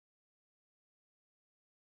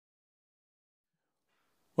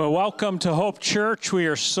Well, welcome to Hope Church. We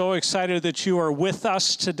are so excited that you are with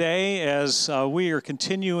us today as we are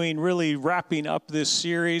continuing, really wrapping up this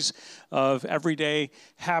series of everyday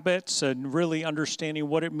habits and really understanding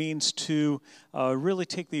what it means to really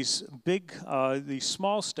take these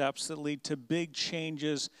small steps that lead to big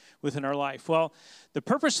changes within our life. Well, the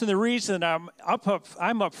purpose and the reason I'm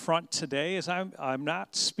up front today is I'm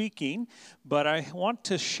not speaking, but I want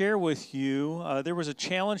to share with you, there was a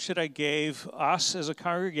challenge that I gave us as a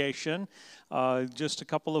congregation just a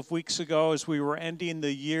couple of weeks ago as we were ending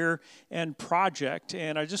the year-end project,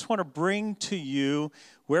 and I just want to bring to you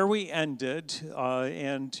where we ended,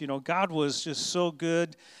 and God was just so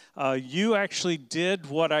good. You actually did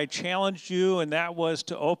what I challenged you, and that was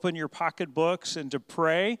to open your pocketbooks and to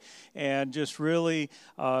pray and just really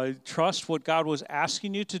trust what God was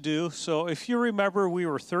asking you to do. So if you remember, we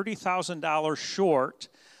were $30,000 short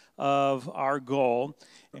of our goal.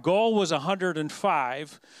 Goal was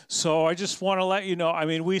 105, so I just want to let you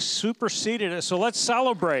know, we superseded it, so let's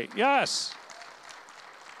celebrate. Yes.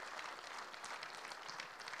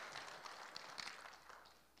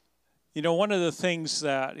 One of the things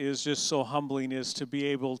that is just so humbling is to be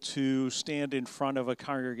able to stand in front of a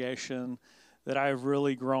congregation that I've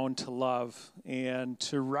really grown to love and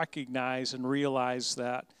to recognize and realize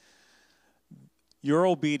that your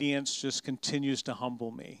obedience just continues to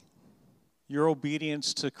humble me. Your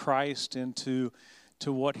obedience to Christ and to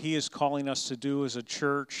what He is calling us to do as a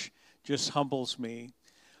church just humbles me.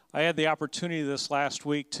 I had the opportunity this last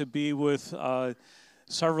week to be with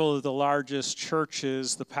several of the largest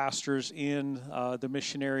churches, the pastors in the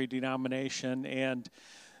missionary denomination, and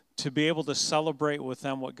to be able to celebrate with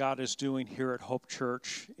them what God is doing here at Hope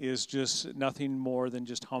Church is just nothing more than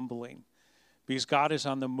just humbling, because God is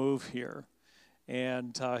on the move here,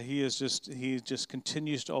 and He just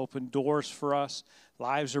continues to open doors for us.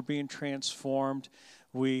 Lives are being transformed.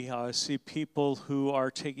 We see people who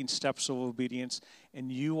are taking steps of obedience,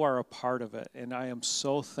 and you are a part of it, and I am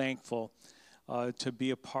so thankful to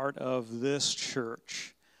be a part of this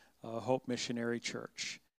church, Hope Missionary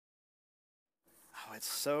Church. Oh,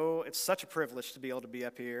 it's such a privilege to be able to be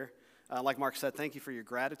up here. Like Mark said, thank you for your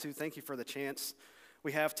gratitude. Thank you for the chance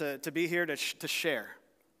we have to be here to share.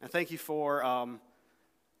 And thank you for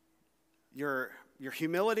your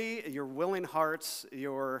humility, your willing hearts, and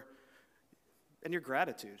your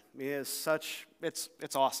gratitude. It's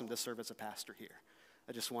awesome to serve as a pastor here.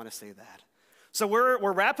 I just want to say that. So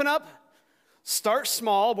we're wrapping up. Start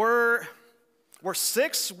small. We're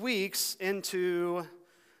 6 weeks into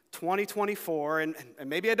 2024, and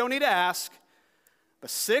maybe I don't need to ask,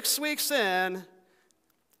 but 6 weeks in,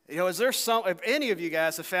 is there if any of you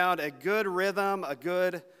guys have found a good rhythm, a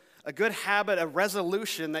good habit, a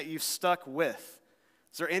resolution that you've stuck with?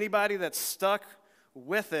 Is there anybody that's stuck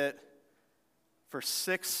with it for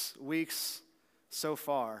 6 weeks so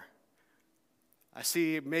far? I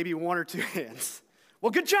see maybe one or two hands.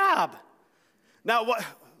 Well, good job. Now,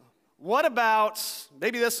 what about,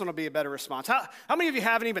 maybe this one will be a better response. How many of you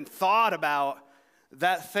haven't even thought about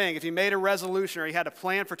that thing? If you made a resolution or you had a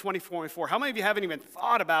plan for 2024, how many of you haven't even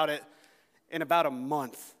thought about it in about a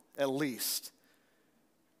month at least?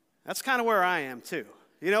 That's kind of where I am too.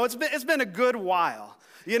 It's been a good while.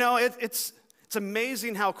 It's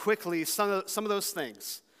amazing how quickly some of those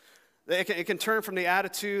things, it can turn from the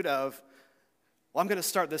attitude of, well, I'm going to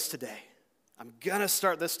start this today. I'm going to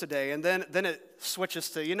start this today. And then it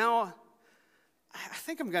switches to, I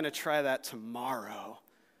think I'm going to try that tomorrow.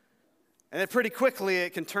 And then pretty quickly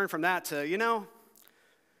it can turn from that to,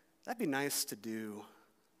 that'd be nice to do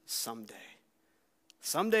someday.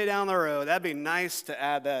 Someday down the road, that'd be nice to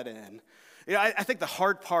add that in. I think the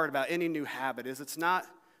hard part about any new habit is it's not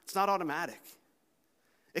automatic.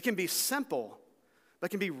 It can be simple, but it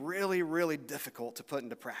can be really, really difficult to put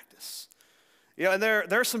into practice. And there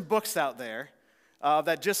are some books out there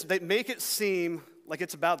that they make it seem like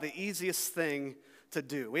it's about the easiest thing to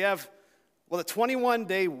do. We have, the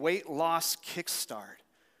 21-day weight loss kickstart.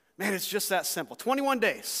 Man, it's just that simple. 21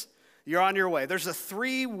 days, you're on your way. There's a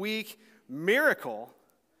 3-week miracle.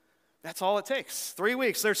 That's all it takes, 3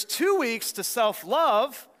 weeks. There's 2 weeks to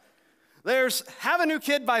self-love. There's have a new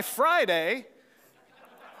kid by Friday.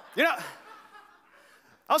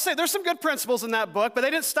 I'll say there's some good principles in that book, but they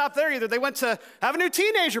didn't stop there either. They went to have a new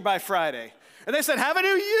teenager by Friday. And they said, have a new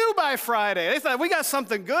you by Friday. They thought, we got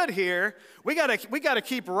something good here. We got to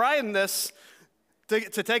keep riding this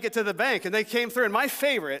to take it to the bank. And they came through. And my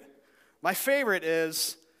favorite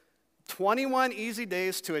is 21 easy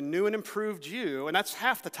days to a new and improved you. And that's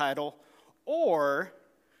half the title. Or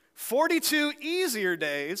 42 easier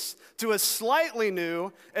days to a slightly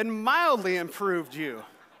new and mildly improved you.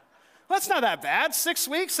 that's not that bad. 6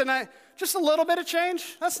 weeks and just a little bit of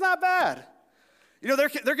change, that's not bad. You know, there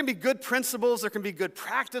can be good principles, there can be good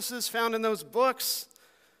practices found in those books,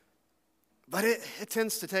 but it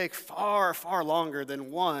tends to take far, far longer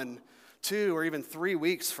than 1, 2, or even 3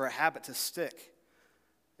 weeks for a habit to stick.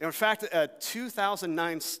 In fact, a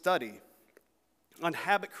 2009 study on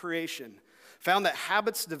habit creation found that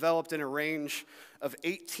habits developed in a range of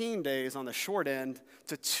 18 days on the short end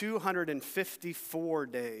to 254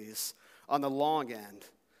 days on the long end.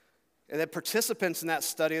 And the participants in that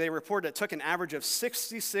study, they reported it took an average of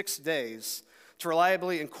 66 days to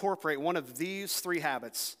reliably incorporate one of these 3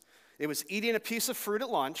 habits. It was eating a piece of fruit at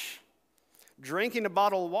lunch, drinking a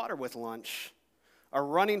bottle of water with lunch, or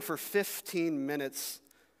running for 15 minutes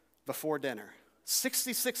before dinner.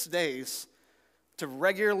 66 days to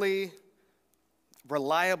regularly,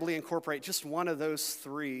 reliably incorporate just one of those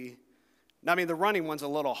 3. Now, I mean, the running one's a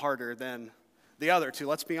little harder than the other 2,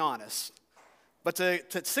 let's be honest. But to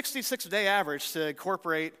 66-day average to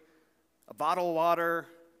incorporate a bottle of water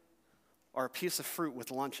or a piece of fruit with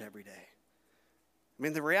lunch every day. I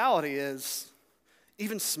mean, the reality is,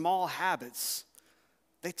 even small habits,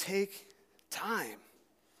 they take time.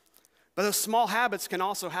 But those small habits can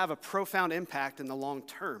also have a profound impact in the long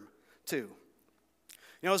term, too.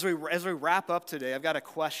 You know, as we wrap up today, I've got a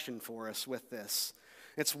question for us with this.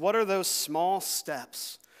 It's, what are those small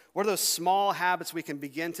steps? What are those small habits we can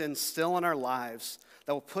begin to instill in our lives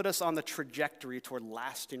that will put us on the trajectory toward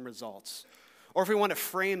lasting results? Or if we want to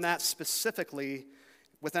frame that specifically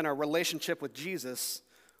within our relationship with Jesus,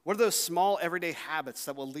 what are those small everyday habits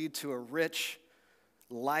that will lead to a rich,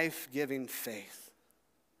 life-giving faith?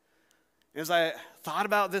 As I thought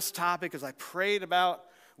about this topic, as I prayed about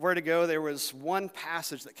where to go, there was one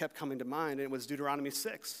passage that kept coming to mind, and it was Deuteronomy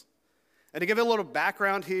 6. And to give you a little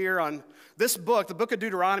background here on this book, the book of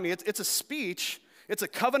Deuteronomy, it's a speech, it's a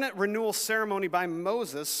covenant renewal ceremony by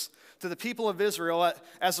Moses to the people of Israel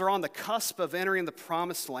as they're on the cusp of entering the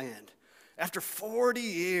promised land. After 40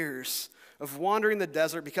 years of wandering the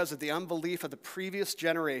desert because of the unbelief of the previous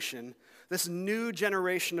generation, this new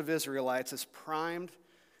generation of Israelites is primed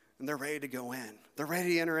and they're ready to go in. They're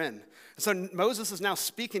ready to enter in. So Moses is now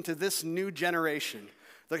speaking to this new generation.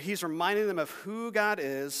 He's reminding them of who God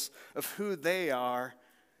is, of who they are,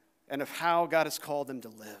 and of how God has called them to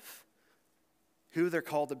live, who they're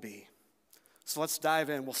called to be. So let's dive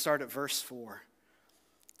in. We'll start at verse 4.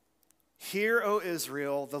 Hear, O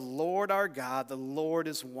Israel, the Lord our God, the Lord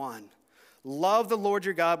is one. Love the Lord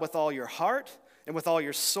your God with all your heart, and with all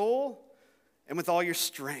your soul, and with all your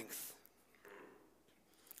strength.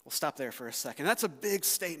 We'll stop there for a second. That's a big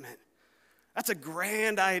statement. That's a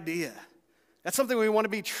grand idea. That's something we want to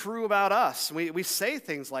be true about us. We say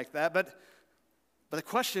things like that, but the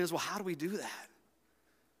question is, well, how do we do that?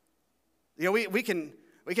 You know, we can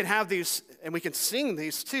have these, and we can sing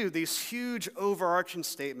these too, these huge overarching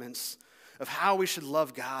statements of how we should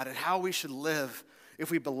love God and how we should live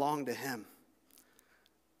if we belong to Him.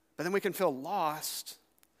 But then we can feel lost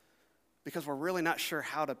because we're really not sure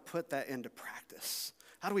how to put that into practice.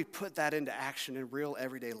 How do we put that into action in real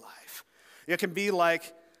everyday life? It can be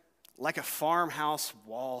like a farmhouse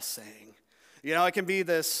wall saying. You know, it can be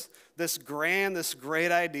this grand, this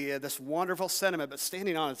great idea, this wonderful sentiment, but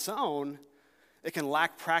standing on its own, it can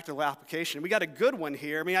lack practical application. We got a good one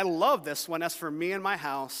here. I mean, I love this one. As for me and my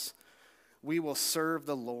house, we will serve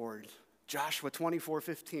the Lord. Joshua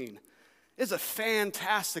 24:15 is a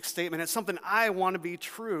fantastic statement. It's something I want to be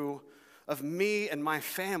true of me and my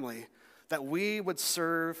family, that we would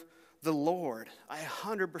serve the Lord. I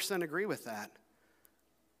 100% agree with that.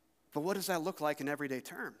 But what does that look like in everyday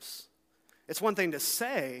terms? It's one thing to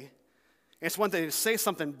say, it's one thing to say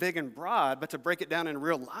something big and broad, but to break it down in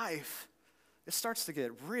real life, it starts to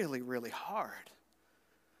get really, really hard.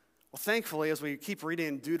 Well, thankfully, as we keep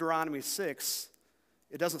reading Deuteronomy 6,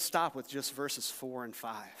 it doesn't stop with just verses 4 and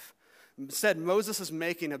 5. Instead, Moses is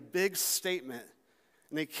making a big statement,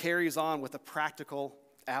 and he carries on with a practical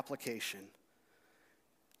application.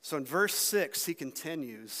 So in verse 6, he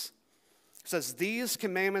continues. It says, these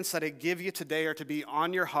commandments that I give you today are to be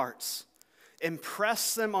on your hearts.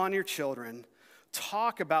 Impress them on your children.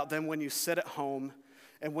 Talk about them when you sit at home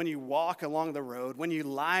and when you walk along the road, when you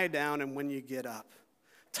lie down and when you get up.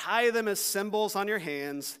 Tie them as symbols on your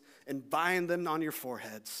hands and bind them on your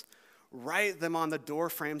foreheads. Write them on the door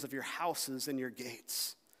frames of your houses and your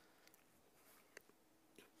gates.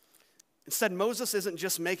 Instead, Moses isn't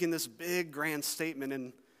just making this big, grand statement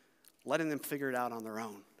and letting them figure it out on their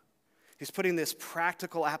own. He's putting this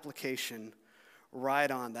practical application right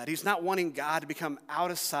on that. He's not wanting God to become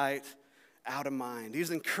out of sight, out of mind. He's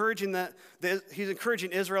encouraging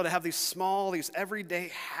Israel to have these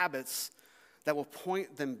everyday habits that will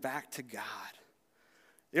point them back to God.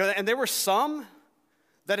 And there were some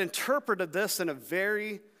that interpreted this in a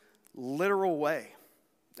very literal way.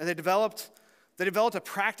 And they developed a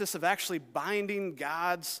practice of actually binding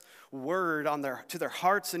God's word to their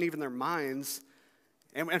hearts and even their minds.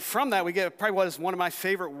 And from that, we get probably what is one of my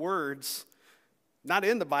favorite words, not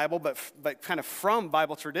in the Bible, but kind of from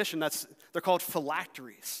Bible tradition. They're called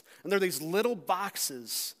phylacteries. And they're these little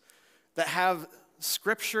boxes that have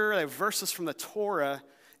scripture, they have verses from the Torah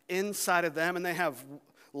inside of them, and they have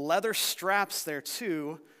leather straps there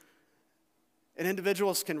too. And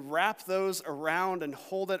individuals can wrap those around and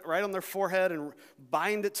hold it right on their forehead and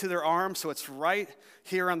bind it to their arm so it's right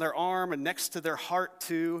here on their arm and next to their heart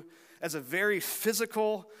too, as a very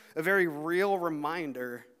physical, a very real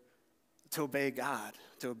reminder to obey God,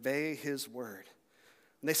 to obey His word.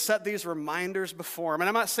 And they set these reminders before them. And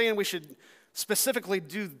I'm not saying we should specifically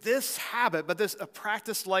do this habit, but a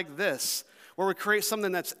practice like this, where we create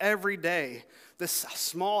something that's every day, this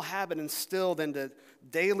small habit instilled into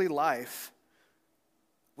daily life.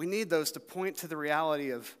 We need those to point to the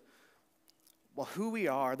reality of, well, who we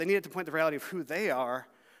are. They need it to point to the reality of who they are,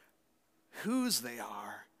 whose they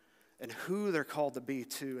are, and who they're called to be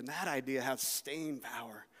too. And that idea has staying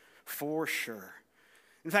power for sure.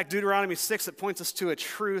 In fact, Deuteronomy 6, it points us to a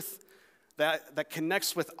truth that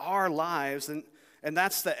connects with our lives, and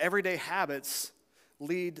that's that everyday habits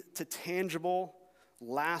lead to tangible,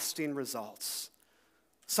 lasting results.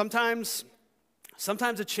 Sometimes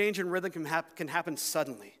a change in rhythm can happen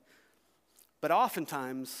suddenly, but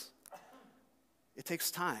oftentimes it takes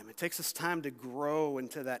time. It takes us time to grow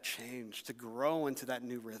into that change, to grow into that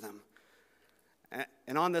new rhythm.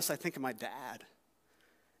 And on this, I think of my dad.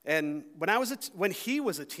 And when he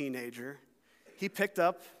was a teenager, he picked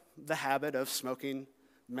up the habit of smoking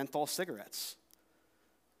menthol cigarettes.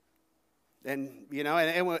 And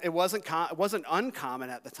it wasn't uncommon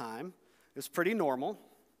at the time. It was pretty normal.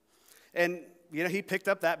 And he picked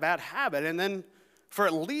up that bad habit, and then for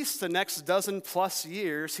at least the next dozen plus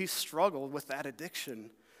years, he struggled with that addiction,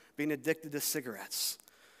 being addicted to cigarettes,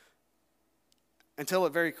 until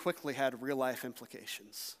it very quickly had real life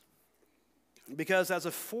implications. Because as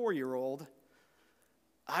a 4-year-old,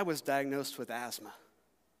 I was diagnosed with asthma.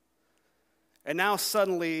 And now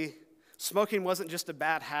suddenly, smoking wasn't just a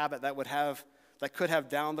bad habit that could have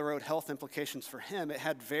down the road health implications for him. It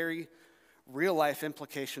had very real life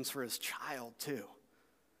implications for his child too.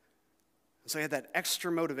 And so he had that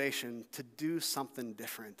extra motivation to do something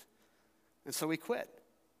different. And so he quit.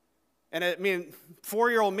 And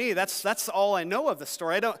 4-year-old me, that's all I know of the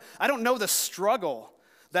story. I don't know the struggle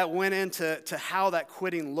that went into how that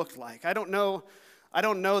quitting looked like. I don't know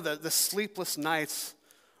the sleepless nights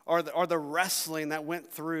or the wrestling that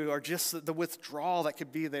went through, or just the withdrawal that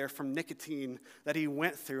could be there from nicotine that he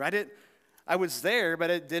went through. I was there, but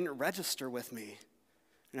it didn't register with me.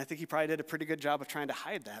 And I think he probably did a pretty good job of trying to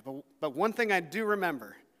hide that. But one thing I do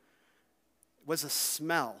remember was the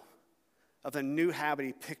smell of the new habit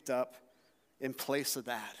he picked up in place of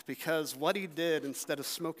that. Because what he did, instead of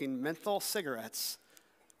smoking menthol cigarettes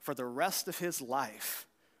for the rest of his life,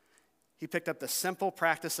 he picked up the simple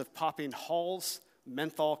practice of popping Hall's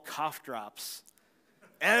menthol cough drops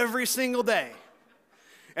every single day.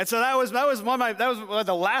 And so that was one of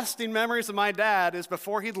the lasting memories of my dad. Is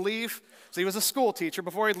before he'd leave, so he was a school teacher.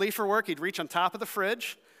 Before he'd leave for work, he'd reach on top of the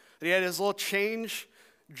fridge. And he had his little change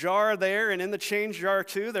jar there, and in the change jar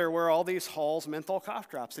too, there were all these Hall's menthol cough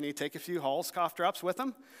drops. And he'd take a few Hall's cough drops with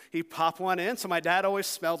him. He'd pop one in, so my dad always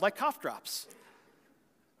smelled like cough drops.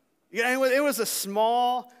 It was a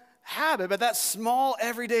small habit, but that small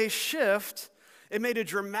everyday shift, it made a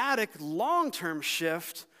dramatic long-term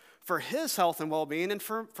shift for his health and well-being, and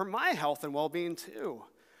for my health and well-being too,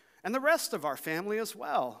 and the rest of our family as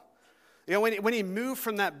well. When he moved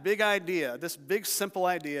from that big idea, this big simple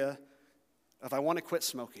idea of I want to quit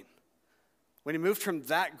smoking, when he moved from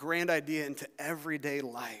that grand idea into everyday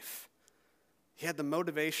life, he had the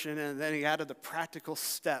motivation, and then he added the practical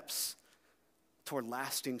steps toward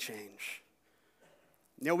lasting change.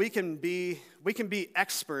 We can be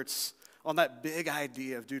experts on that big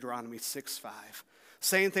idea of Deuteronomy 6:5.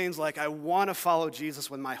 Saying things like, I want to follow Jesus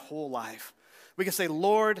with my whole life. We can say,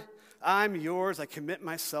 Lord, I'm yours. I commit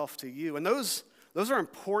myself to you. And those are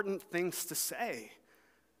important things to say.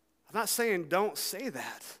 I'm not saying don't say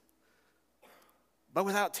that. But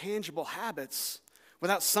without tangible habits,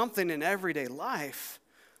 without something in everyday life,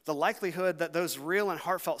 the likelihood that those real and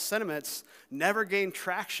heartfelt sentiments never gain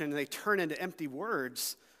traction and they turn into empty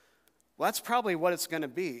words, well, that's probably what it's going to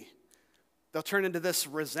be. They'll turn into this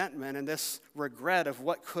resentment and this regret of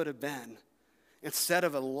what could have been instead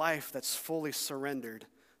of a life that's fully surrendered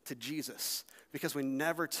to Jesus, because we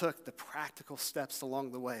never took the practical steps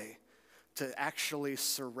along the way to actually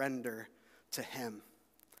surrender to him.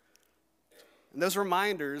 And those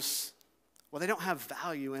reminders, well, they don't have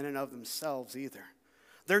value in and of themselves either.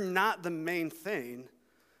 They're not the main thing,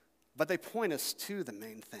 but they point us to the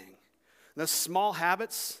main thing. Those small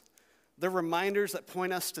habits, they're reminders that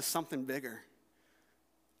point us to something bigger.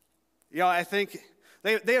 I think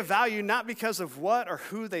they have value not because of what or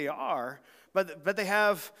who they are, but they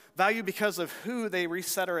have value because of who they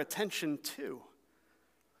reset our attention to.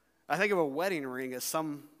 I think of a wedding ring as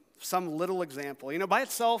some little example. By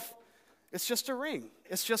itself, it's just a ring.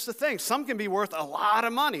 It's just a thing. Some can be worth a lot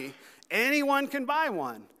of money. Anyone can buy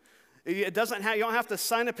one. You don't have to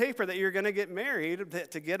sign a paper that you're going to get married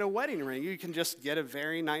to get a wedding ring. You can just get a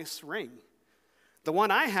very nice ring. The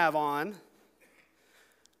one I have on,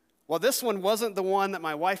 well, this one wasn't the one that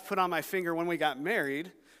my wife put on my finger when we got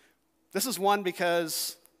married. This is one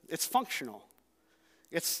because it's functional.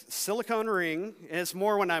 It's a silicone ring, and it's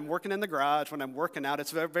more when I'm working in the garage, when I'm working out.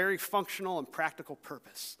 It's a very functional and practical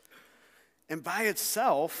purpose. And by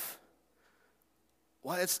itself,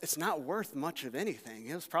 well, it's not worth much of anything.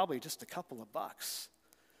 It was probably just a couple of bucks.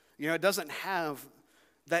 It doesn't have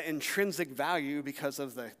that intrinsic value because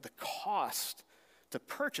of the cost to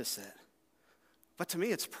purchase it. But to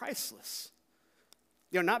me, it's priceless.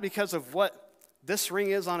 Not because of what this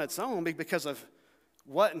ring is on its own, but because of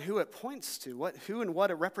what and who it points to, who and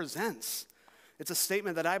what it represents. It's a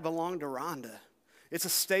statement that I belong to Rhonda. It's a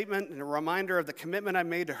statement and a reminder of the commitment I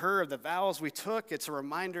made to her, of the vows we took. It's a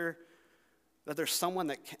reminder that there's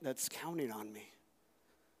someone that's counting on me.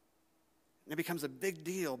 And it becomes a big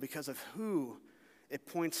deal because of who it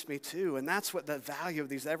points me to. And that's what the value of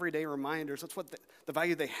these everyday reminders, that's what the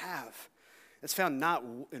value they have. It's found not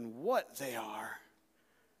in what they are,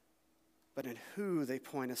 but in who they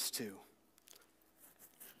point us to.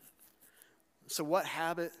 So what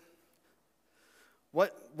habit,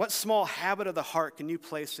 what small habit of the heart can you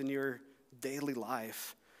place in your daily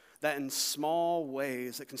life that in small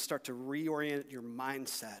ways it can start to reorient your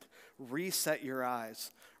mindset, reset your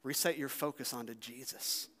eyes, reset your focus onto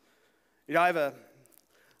Jesus? I have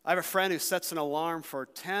a friend who sets an alarm for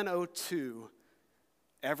 10:02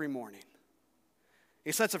 every morning.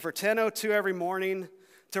 He sets it for 10:02 every morning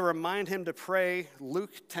to remind him to pray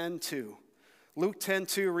Luke 10:2. Luke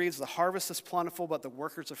 10:2 reads, "The harvest is plentiful, but the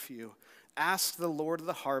workers are few. Ask the Lord of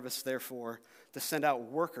the harvest, therefore, to send out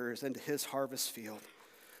workers into his harvest field."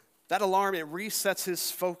 That alarm, it resets his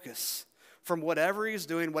focus from whatever he's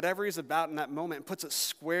doing, whatever he's about in that moment, and puts it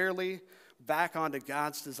squarely back onto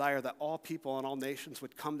God's desire that all people and all nations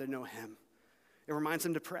would come to know him. It reminds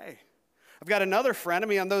him to pray. I've got another friend,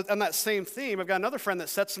 on that same theme, I've got another friend that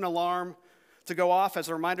sets an alarm to go off as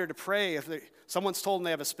a reminder to pray. If someone's told them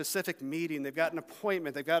they have a specific meeting, they've got an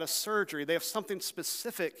appointment, they've got a surgery, they have something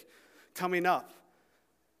specific coming up.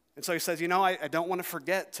 And so he says, I don't want to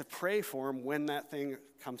forget to pray for him when that thing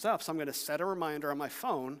comes up. So I'm going to set a reminder on my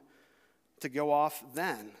phone to go off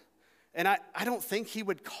then. And I don't think he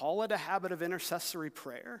would call it a habit of intercessory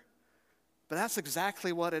prayer, but that's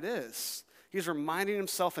exactly what it is. He's reminding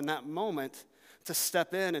himself in that moment to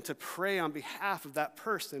step in and to pray on behalf of that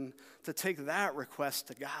person, to take that request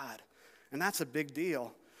to God. And that's a big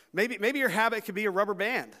deal. Maybe your habit could be a rubber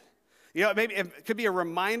band. Maybe it could be a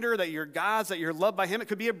reminder that you're God's, that you're loved by him. It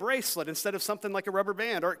could be a bracelet instead of something like a rubber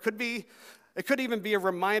band. Or it could even be a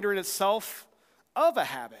reminder in itself of a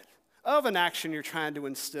habit, of an action you're trying to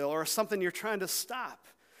instill, or something you're trying to stop.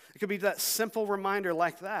 It could be that simple reminder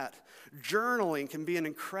like that. Journaling can be an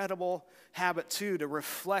incredible habit too, to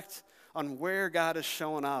reflect on where God is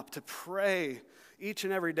showing up, to pray each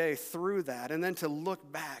and every day through that, and then to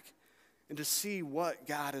look back and to see what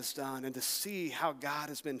God has done and to see how God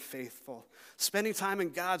has been faithful. Spending time in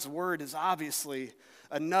God's Word is obviously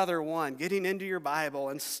another one. Getting into your Bible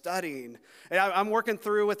and studying. And I'm working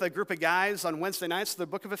through with a group of guys on Wednesday nights the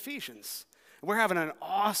book of Ephesians. We're having an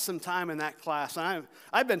awesome time in that class. And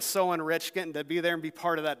I've been so enriched getting to be there and be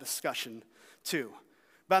part of that discussion too.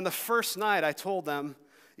 But on the first night, I told them,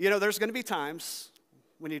 there's going to be times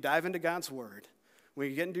when you dive into God's Word, when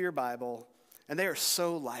you get into your Bible, and they are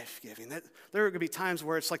so life-giving. There are going to be times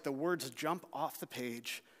where it's like the words jump off the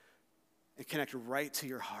page and connect right to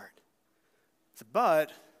your heart.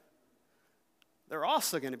 But there are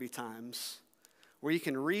also going to be times where you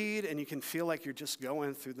can read and you can feel like you're just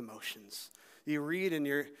going through the motions. You read and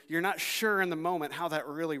you're not sure in the moment how that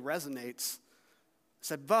really resonates.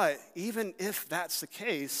 But even if that's the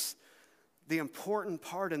case, the important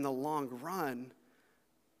part in the long run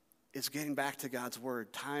is getting back to God's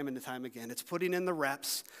word time and time again. It's putting in the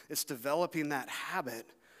reps. It's developing that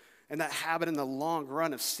habit. And that habit in the long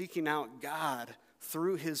run of seeking out God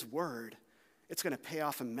through his word, it's going to pay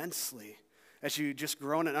off immensely as you just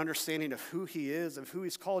grow in an understanding of who he is, of who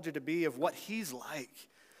he's called you to be, of what he's like.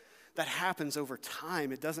 That happens over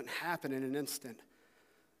time. It doesn't happen in an instant.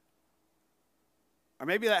 Or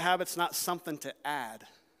maybe that habit's not something to add.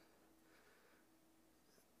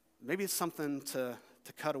 Maybe it's something to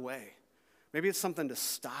cut away. Maybe it's something to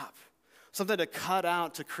stop. Something to cut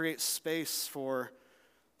out to create space for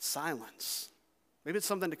silence. Maybe it's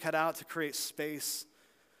something to cut out to create space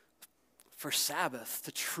for Sabbath,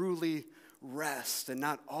 to truly rest and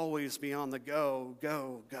not always be on the go,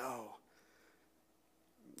 go, go.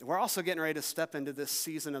 We're also getting ready to step into this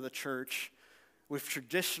season of the church we've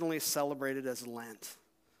traditionally celebrated as Lent.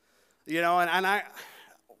 You know,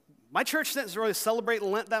 my church didn't really celebrate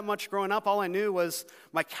Lent that much growing up. All I knew was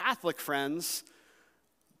my Catholic friends,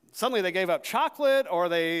 suddenly they gave up chocolate, or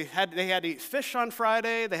they had to eat fish on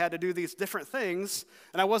Friday. They had to do these different things,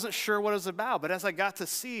 and I wasn't sure what it was about. But as I got to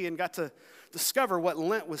see and got to discover what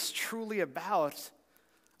Lent was truly about,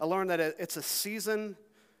 I learned that it's a season,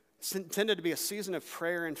 it's intended to be a season of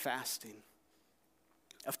prayer and fasting,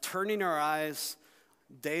 of turning our eyes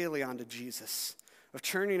daily onto Jesus, of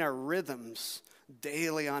turning our rhythms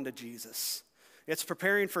daily onto Jesus. It's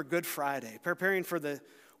preparing for Good Friday, preparing for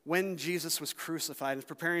when Jesus was crucified, and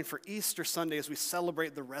preparing for Easter Sunday as we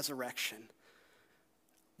celebrate the resurrection.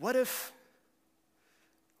 What if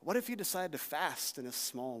you decided to fast in a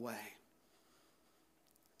small way?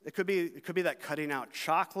 It could be that cutting out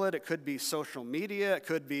chocolate. It could be social media. It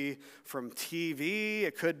could be from TV.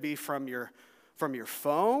 It could be from your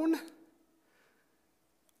phone.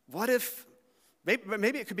 What if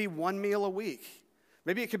maybe it could be one meal a week?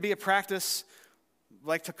 Maybe it could be a practice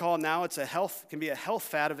like to call now can be a health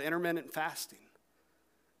fad of intermittent fasting.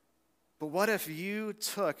 But what if you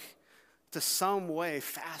took to some way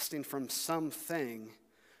fasting from something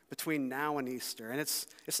between now and Easter? And it's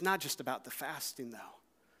not just about the fasting, though.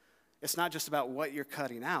 It's not just about what you're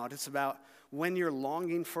cutting out. It's about when you're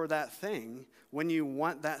longing for that thing, when you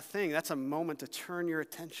want that thing, that's a moment to turn your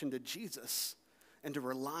attention to Jesus and to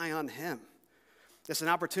rely on him. It's an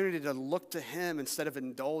opportunity to look to him instead of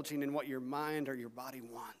indulging in what your mind or your body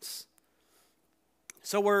wants.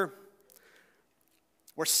 So we're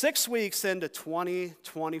 6 weeks into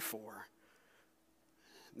 2024.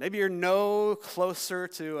 Maybe you're no closer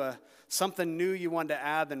to something new you wanted to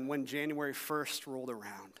add than when January 1st rolled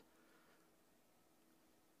around.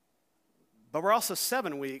 But we're also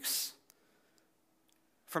 7 weeks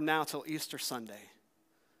from now till Easter Sunday.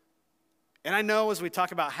 And I know as we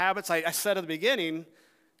talk about habits, I said at the beginning,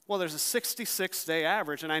 well, there's a 66-day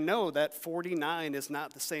average, and I know that 49 is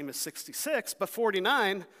not the same as 66, but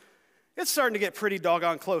 49, it's starting to get pretty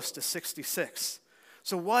doggone close to 66.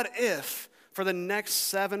 So what if for the next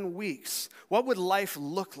 7 weeks, what would life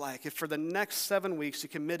look like if for the next 7 weeks you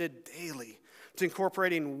committed daily to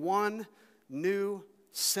incorporating one new,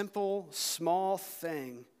 simple, small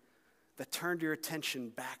thing that turned your attention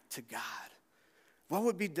back to God? What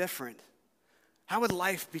would be different? How would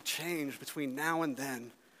life be changed between now and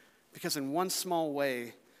then? Because in one small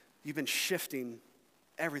way, you've been shifting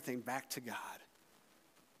everything back to God.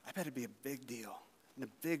 I bet it'd be a big deal and a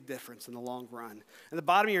big difference in the long run. At the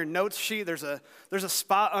bottom of your notes sheet, there's a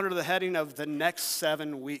spot under the heading of the next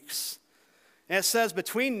 7 weeks. And it says,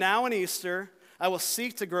 between now and Easter, I will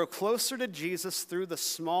seek to grow closer to Jesus through the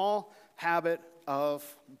small habit of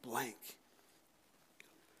blank.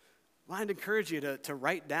 I'd encourage you to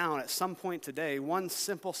write down at some point today one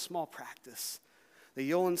simple, small practice that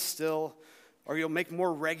you'll instill or you'll make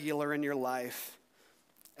more regular in your life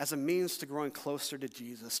as a means to growing closer to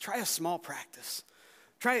Jesus. Try a small practice.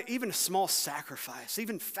 Try even a small sacrifice,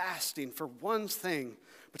 even fasting for one thing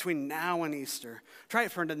between now and Easter. Try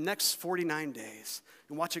it for the next 49 days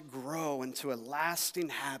and watch it grow into a lasting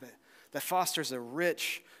habit that fosters a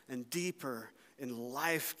rich and deeper and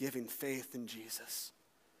life-giving faith in Jesus.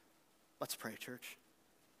 Let's pray, church.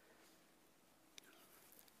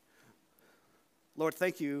 Lord,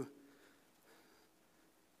 thank you.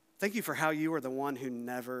 Thank you for how you are the one who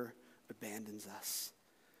never abandons us.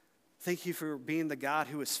 Thank you for being the God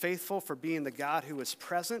who is faithful, for being the God who is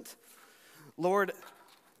present. Lord,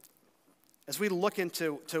 as we look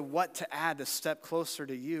into what to add to step closer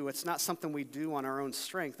to you, it's not something we do on our own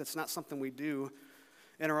strength. It's not something we do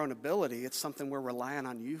in our own ability. It's something we're relying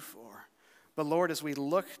on you for. But Lord, as we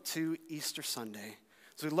look to Easter Sunday,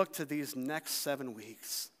 as we look to these next 7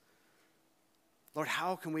 weeks, Lord,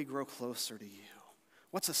 how can we grow closer to you?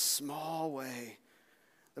 What's a small way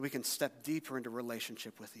that we can step deeper into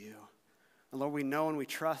relationship with you. And Lord, we know and we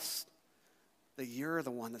trust that you're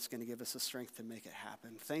the one that's going to give us the strength to make it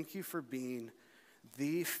happen. Thank you for being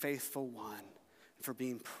the faithful one and for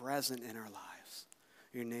being present in our lives.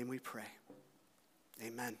 In your name we pray.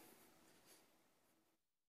 Amen.